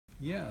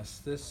Yes,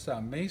 this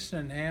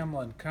Mason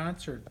Hamlin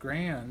Concert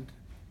Grand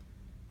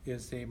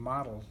is a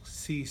Model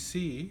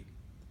CC,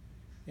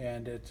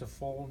 and it's a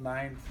full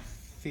 9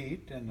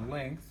 feet in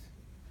length,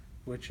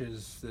 which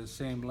is the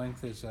same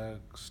length as a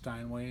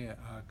Steinway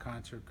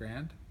Concert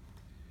Grand.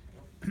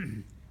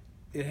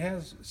 It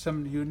has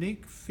some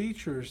unique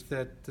features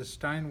that the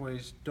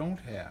Steinways don't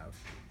have,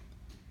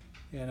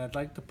 and I'd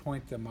like to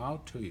point them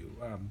out to you.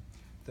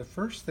 The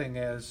first thing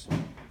is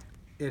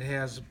it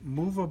has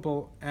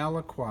movable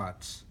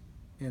aliquots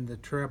in the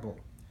treble,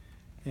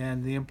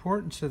 and the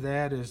importance of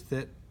that is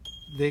that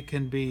they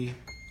can be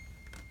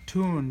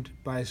tuned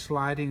by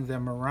sliding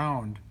them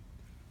around.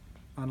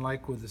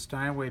 Unlike with the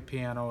Steinway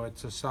piano,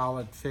 it's a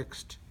solid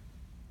fixed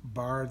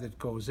bar that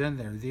goes in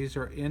there. These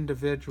are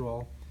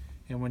individual,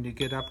 and when you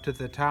get up to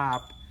the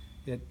top,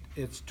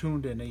 it's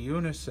tuned in a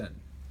unison.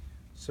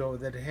 So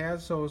that it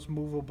has those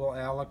movable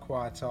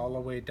aliquots all the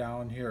way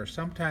down here.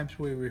 Sometimes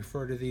we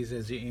refer to these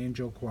as the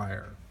angel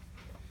choir.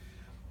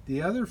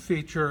 The other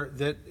feature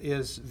that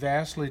is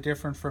vastly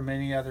different from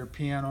any other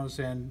pianos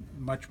and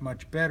much,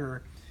 much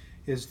better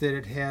is that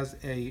it has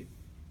a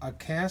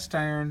cast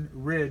iron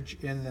ridge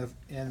in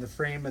the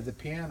frame of the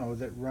piano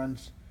that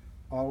runs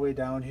all the way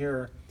down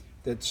here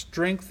that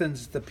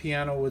strengthens the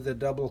piano with a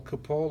double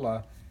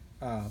cupola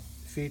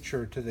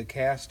feature to the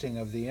casting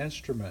of the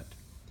instrument.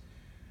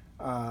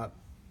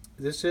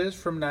 This is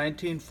from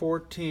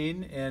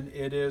 1914, and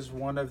it is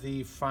one of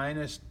the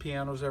finest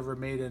pianos ever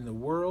made in the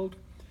world.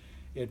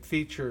 It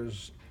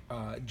features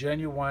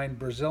genuine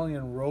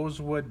Brazilian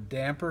rosewood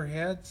damper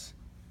heads,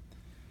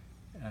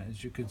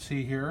 as you can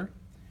see here.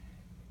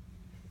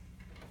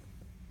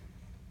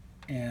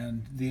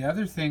 And the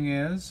other thing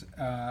is,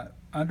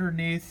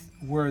 underneath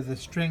where the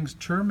strings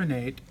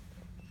terminate,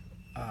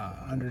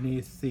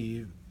 underneath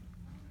the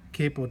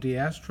capo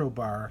diastro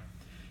bar,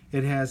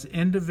 it has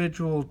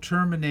individual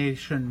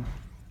termination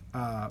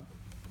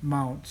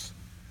mounts,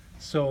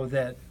 so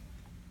that,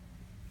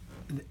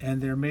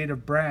 and they're made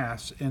of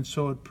brass, and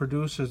so it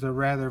produces a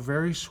rather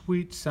very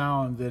sweet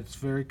sound that's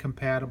very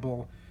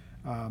compatible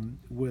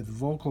with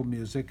vocal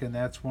music, and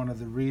that's one of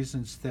the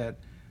reasons that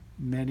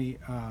many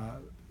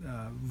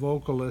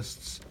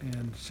vocalists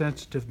and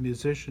sensitive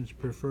musicians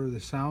prefer the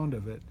sound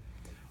of it.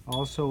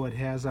 Also, it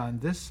has on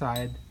this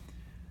side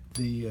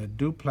the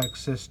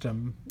duplex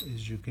system,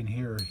 as you can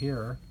hear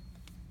here,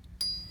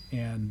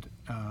 and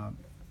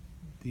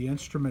the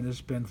instrument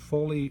has been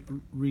fully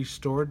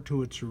restored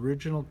to its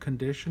original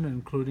condition,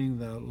 including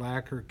the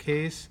lacquer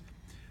case,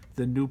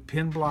 the new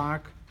pin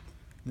block,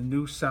 the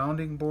new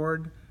sounding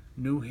board,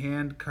 new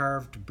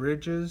hand-carved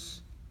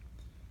bridges,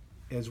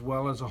 as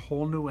well as a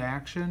whole new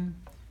action.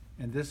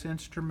 And this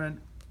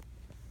instrument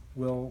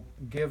will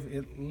give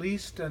at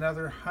least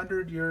another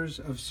 100 years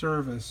of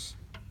service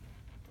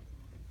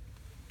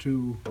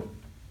to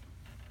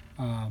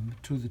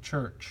the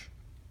church.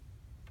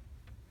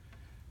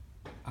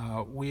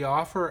 We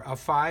offer a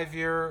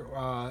 5-year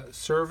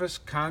service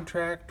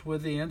contract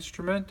with the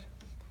instrument,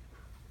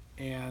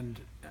 and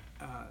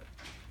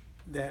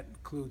that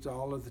includes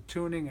all of the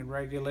tuning and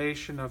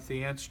regulation of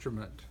the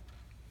instrument.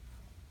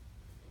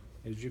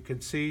 As you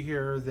can see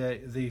here,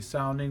 the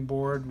sounding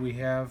board, we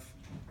have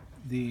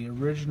the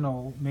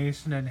original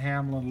Mason and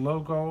Hamlin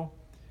logo,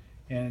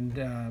 and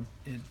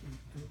it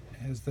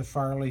has the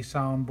Farley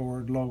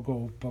soundboard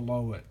logo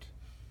below it.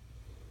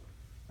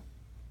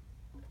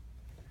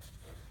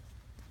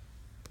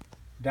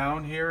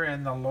 Down here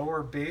in the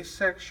lower bass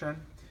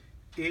section,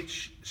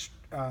 each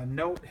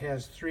note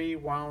has 3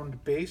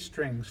 wound bass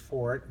strings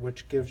for it,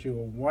 which gives you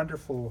a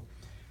wonderful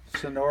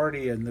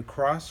sonority in the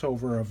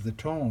crossover of the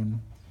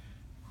tone.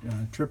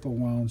 Triple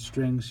wound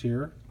strings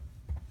here,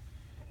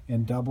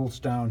 and doubles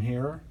down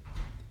here,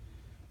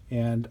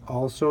 and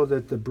also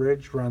that the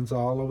bridge runs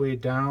all the way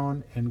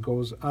down and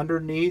goes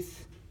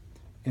underneath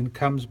and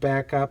comes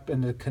back up,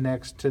 and it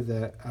connects to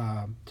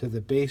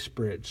the bass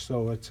bridge.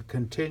 So it's a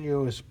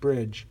continuous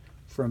bridge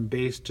from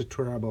bass to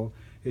treble.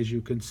 As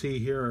you can see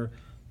here,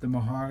 the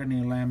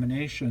mahogany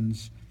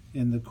laminations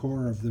in the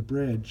core of the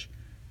bridge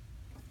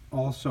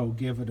also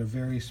give it a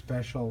very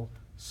special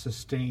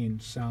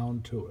sustained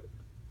sound to it.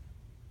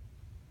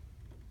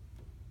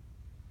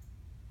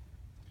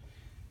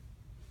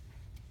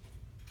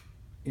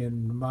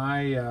 In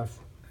my,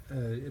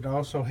 it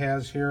also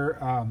has here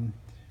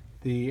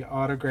the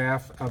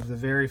autograph of the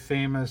very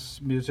famous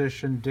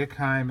musician Dick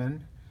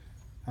Hyman,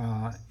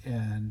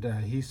 and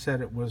he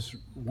said it was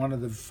one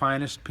of the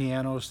finest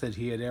pianos that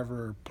he had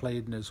ever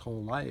played in his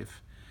whole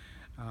life.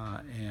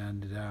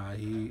 And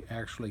he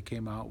actually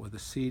came out with a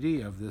CD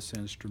of this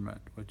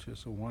instrument, which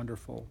is a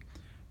wonderful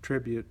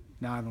tribute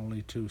not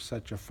only to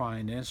such a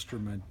fine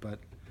instrument, but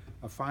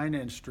a fine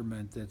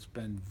instrument that's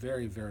been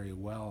very, very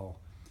well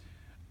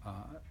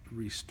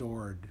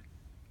restored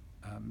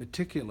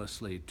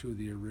meticulously to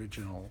the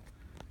original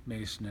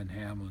Mason and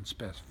Hamlin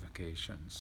specifications.